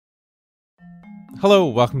Hello,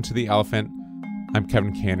 welcome to The Elephant. I'm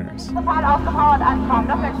Kevin Canners. Total ausgefahren ankommen,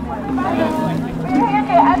 das wäre cool. We're here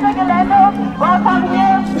to enter Gelände. Welcome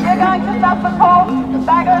here. We're going to stop the coal,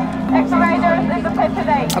 baggers, excavators in the pit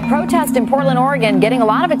today. A protest in Portland, Oregon getting a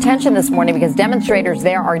lot of attention this morning because demonstrators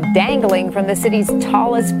there are dangling from the city's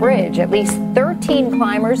tallest bridge. At least 13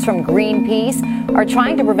 climbers from Greenpeace are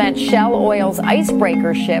trying to prevent Shell Oil's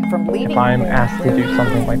icebreaker ship from leaving. If I'm asked to do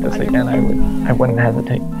something like this again, I wouldn't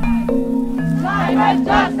hesitate. Climate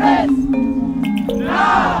justice!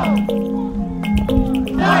 No!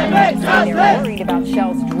 Climate They're worried about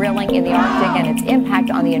Shell's drilling in the Arctic and its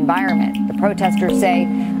impact on the environment. The protesters say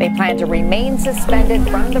they plan to remain suspended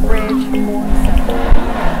from the bridge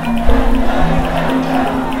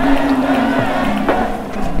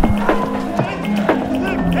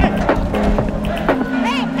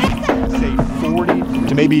for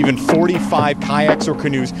to maybe even 45 kayaks or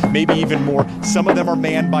canoes, maybe even more. Some of them are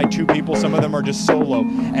manned by two people, some of them are just solo.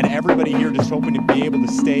 And everybody here just hoping to be able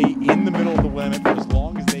to stay in the middle of the limit for as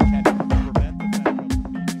long as they can to prevent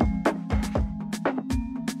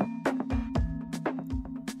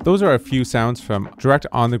the Those are a few sounds from direct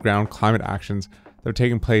on-the-ground climate actions that are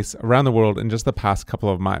taking place around the world in just the past couple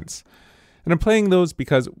of months. And I'm playing those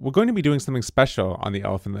because we're going to be doing something special on The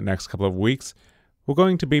Elephant the next couple of weeks. We're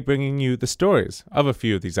going to be bringing you the stories of a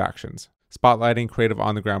few of these actions, spotlighting creative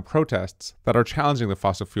on-the-ground protests that are challenging the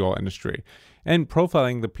fossil fuel industry, and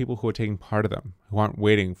profiling the people who are taking part of them, who aren't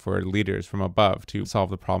waiting for leaders from above to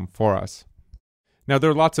solve the problem for us. Now,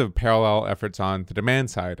 there are lots of parallel efforts on the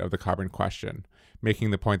demand side of the carbon question,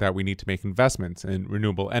 making the point that we need to make investments in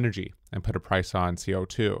renewable energy and put a price on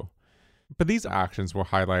CO2. But these actions we're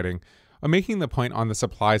highlighting are making the point on the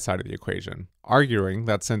supply side of the equation, arguing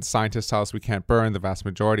that since scientists tell us we can't burn the vast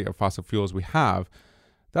majority of fossil fuels we have,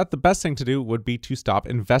 that the best thing to do would be to stop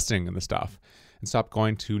investing in the stuff and stop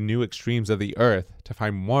going to new extremes of the earth to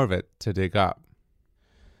find more of it to dig up.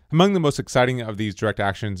 Among the most exciting of these direct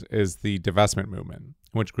actions is the divestment movement,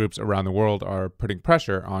 in which groups around the world are putting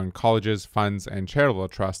pressure on colleges, funds, and charitable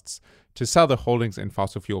trusts to sell their holdings in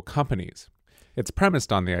fossil fuel companies. It's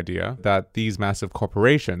premised on the idea that these massive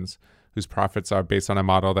corporations, whose profits are based on a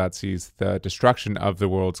model that sees the destruction of the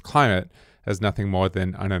world's climate as nothing more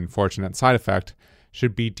than an unfortunate side effect,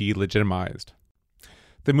 should be delegitimized.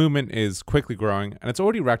 The movement is quickly growing, and it's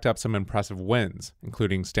already racked up some impressive wins,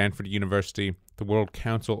 including Stanford University, the World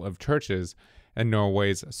Council of Churches, and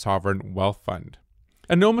Norway's Sovereign Wealth Fund.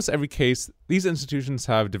 In almost every case, these institutions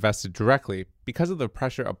have divested directly because of the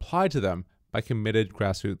pressure applied to them by committed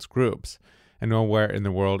grassroots groups, and nowhere in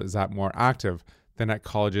the world is that more active than at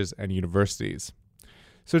colleges and universities.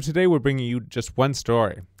 So today we're bringing you just one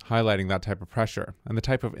story, highlighting that type of pressure and the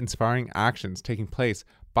type of inspiring actions taking place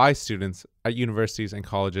by students at universities and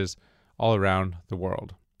colleges all around the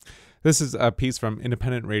world. This is a piece from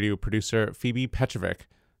independent radio producer Phoebe Petrovic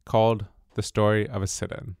called The Story of a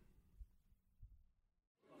Sit-In.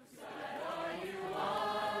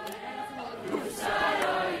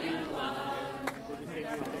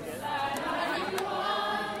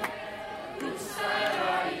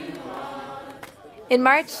 In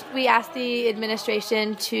March, we asked the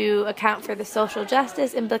administration to account for the social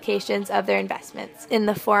justice implications of their investments in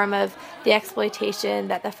the form of the exploitation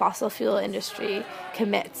that the fossil fuel industry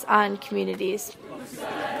commits on communities.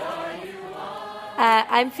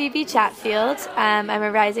 I'm Phoebe Chatfield. I'm a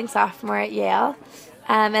rising sophomore at Yale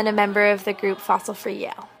and a member of the group Fossil Free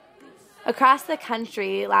Yale. Across the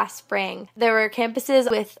country last spring, there were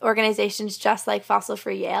campuses with organizations just like Fossil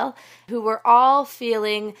Free Yale who were all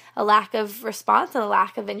feeling a lack of response and a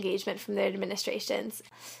lack of engagement from their administrations.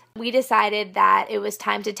 We decided that it was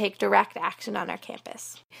time to take direct action on our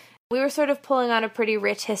campus. We were sort of pulling on a pretty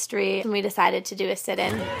rich history, and we decided to do a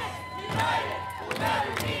sit-in.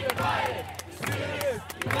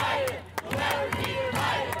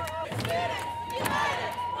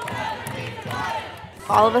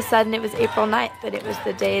 All of a sudden, it was April 9th, and it was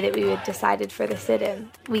the day that we had decided for the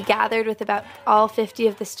sit-in. We gathered with about all 50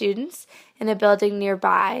 of the students in a building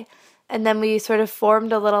nearby, and then we sort of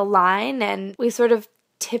formed a little line, and we sort of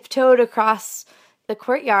tiptoed across the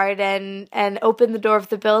courtyard and opened the door of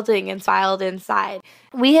the building and filed inside.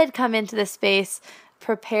 We had come into the space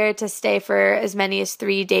prepared to stay for as many as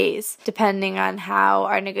 3 days, depending on how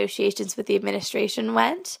our negotiations with the administration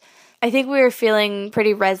went. I think we were feeling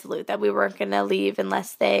pretty resolute that we weren't going to leave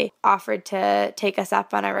unless they offered to take us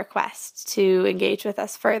up on a request to engage with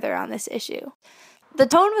us further on this issue. The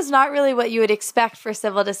tone was not really what you would expect for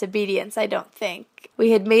civil disobedience, I don't think. We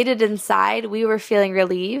had made it inside. We were feeling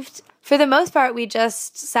relieved. For the most part, we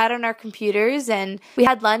just sat on our computers and we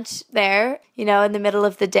had lunch there. You know, in the middle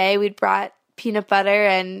of the day, we'd brought peanut butter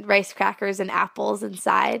and rice crackers and apples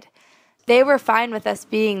inside. They were fine with us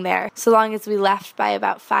being there, so long as we left by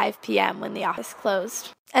about 5 p.m. when the office closed.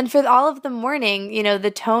 And for all of the morning,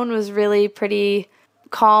 the tone was really pretty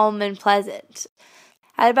calm and pleasant.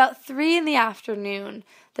 At about 3 in the afternoon,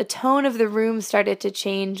 the tone of the room started to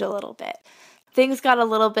change a little bit. Things got a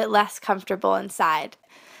little bit less comfortable inside.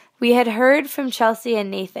 We had heard from Chelsea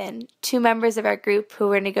and Nathan, 2 members of our group who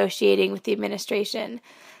were negotiating with the administration,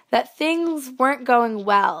 that things weren't going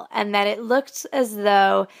well and that it looked as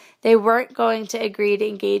though they weren't going to agree to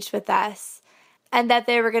engage with us and that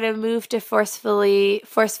they were going to move to forcefully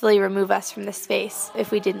remove us from the space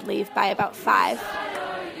if we didn't leave by about 5.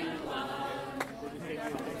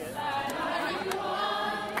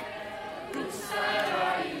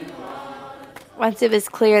 Once it was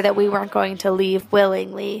clear that we weren't going to leave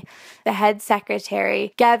willingly, the head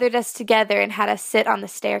secretary gathered us together and had us sit on the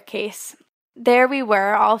staircase. There we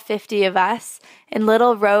were, all 50 of us, in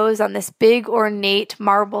little rows on this big ornate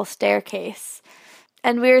marble staircase.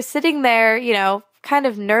 And we were sitting there, kind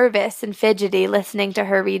of nervous and fidgety, listening to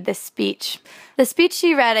her read this speech. The speech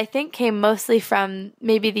she read, I think, came mostly from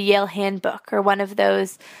maybe the Yale handbook or one of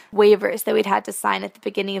those waivers that we'd had to sign at the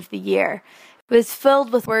beginning of the year. It was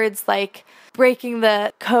filled with words like breaking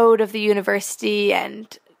the code of the university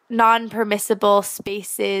and non-permissible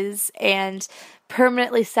spaces and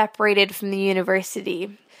permanently separated from the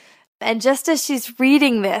university. And just as she's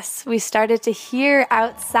reading this, we started to hear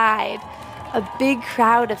outside a big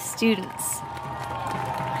crowd of students.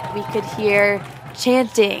 We could hear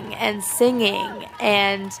chanting and singing,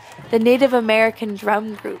 and the Native American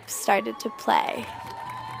drum group started to play.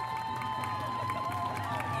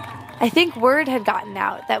 I think word had gotten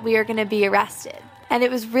out that we were going to be arrested. And it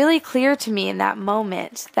was really clear to me in that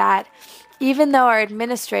moment that even though our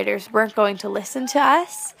administrators weren't going to listen to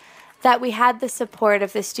us, that we had the support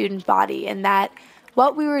of the student body and that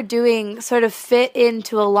what we were doing sort of fit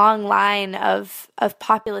into a long line of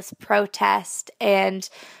populist protest and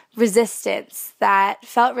resistance that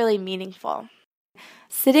felt really meaningful.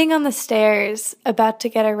 Sitting on the stairs, about to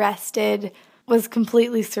get arrested, was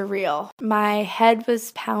completely surreal. My head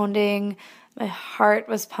was pounding, my heart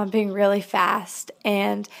was pumping really fast,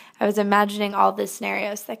 and I was imagining all the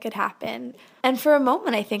scenarios that could happen. And for a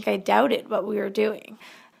moment, I think I doubted what we were doing.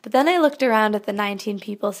 But then I looked around at the 19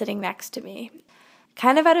 people sitting next to me.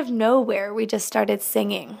 Kind of out of nowhere, we just started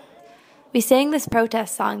singing. We sang this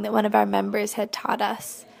protest song that one of our members had taught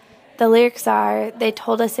us. The lyrics are, they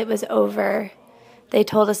told us it was over. They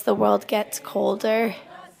told us the world gets colder.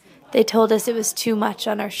 They told us it was too much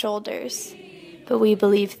on our shoulders. But we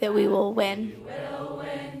believe that we will win.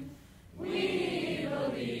 We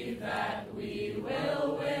believe that we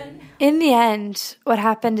will win. In the end, what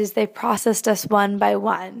happened is they processed us one by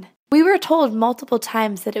one. We were told multiple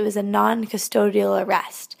times that it was a non-custodial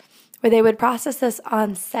arrest, where they would process us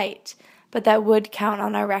on site, but that would count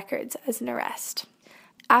on our records as an arrest.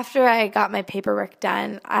 After I got my paperwork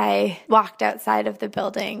done, I walked outside of the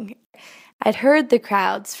building. I'd heard the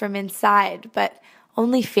crowds from inside, but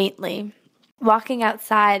only faintly. Walking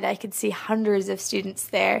outside, I could see hundreds of students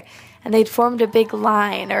there, and they'd formed a big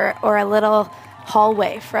line or a little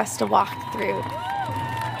hallway for us to walk through.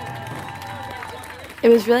 It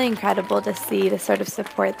was really incredible to see the sort of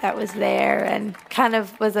support that was there and kind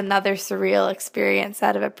of was another surreal experience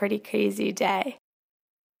out of a pretty crazy day.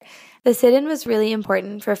 The sit-in was really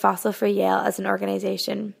important for Fossil Free Yale as an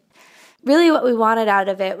organization. Really what we wanted out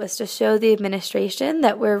of it was to show the administration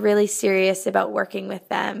that we're really serious about working with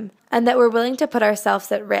them and that we're willing to put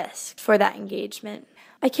ourselves at risk for that engagement.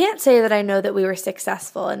 I can't say that I know that we were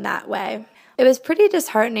successful in that way. It was pretty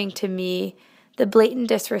disheartening to me, the blatant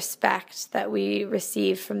disrespect that we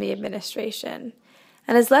received from the administration,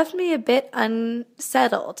 and has left me a bit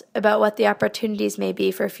unsettled about what the opportunities may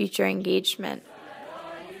be for future engagement.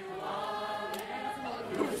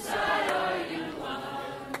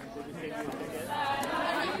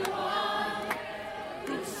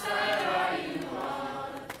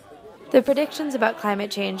 The predictions about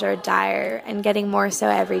climate change are dire and getting more so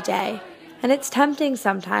every day, and it's tempting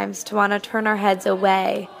sometimes to want to turn our heads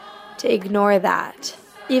away, to ignore that.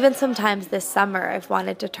 Even sometimes this summer I've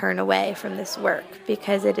wanted to turn away from this work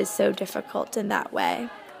because it is so difficult in that way.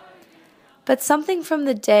 But something from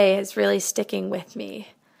the day is really sticking with me,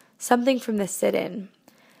 something from the sit-in.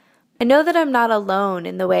 I know that I'm not alone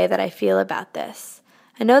in the way that I feel about this.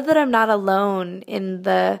 I know that I'm not alone in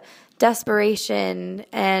the desperation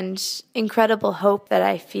and incredible hope that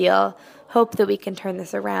I feel, hope that we can turn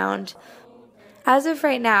this around. As of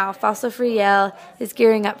right now, Fossil Free Yale is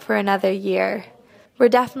gearing up for another year. We're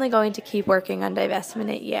definitely going to keep working on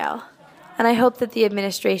divestment at Yale. And I hope that the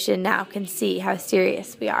administration now can see how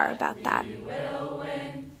serious we are about that.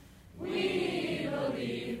 We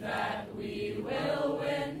believe that we will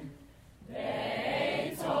win.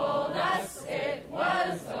 They told us it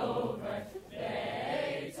was over.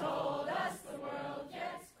 They told us the world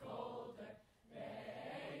gets colder.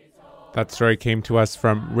 That story came to us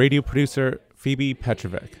from radio producer Phoebe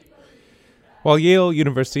Petrovic. While Yale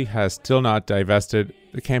University has still not divested,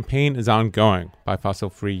 the campaign is ongoing by Fossil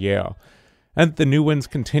Free Yale, and the new wins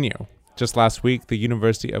continue. Just last week, the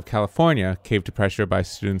University of California caved to pressure by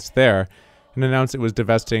students there and announced it was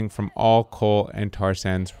divesting from all coal and tar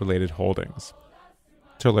sands related holdings.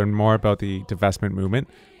 To learn more about the divestment movement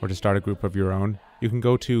or to start a group of your own, you can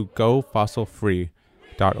go to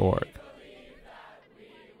gofossilfree.org.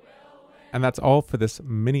 And that's all for this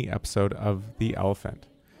mini episode of The Elephant.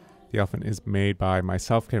 The Elephant is made by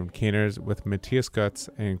myself, Kevin Caners, with Matthias Gutz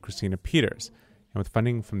and Christina Peters, and with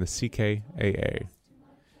funding from the CKAA.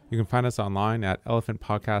 You can find us online at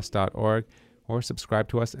elephantpodcast.org or subscribe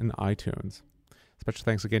to us in iTunes. Special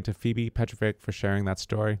thanks again to Phoebe Petrovic for sharing that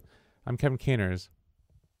story. I'm Kevin Caners.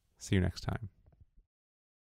 See you next time.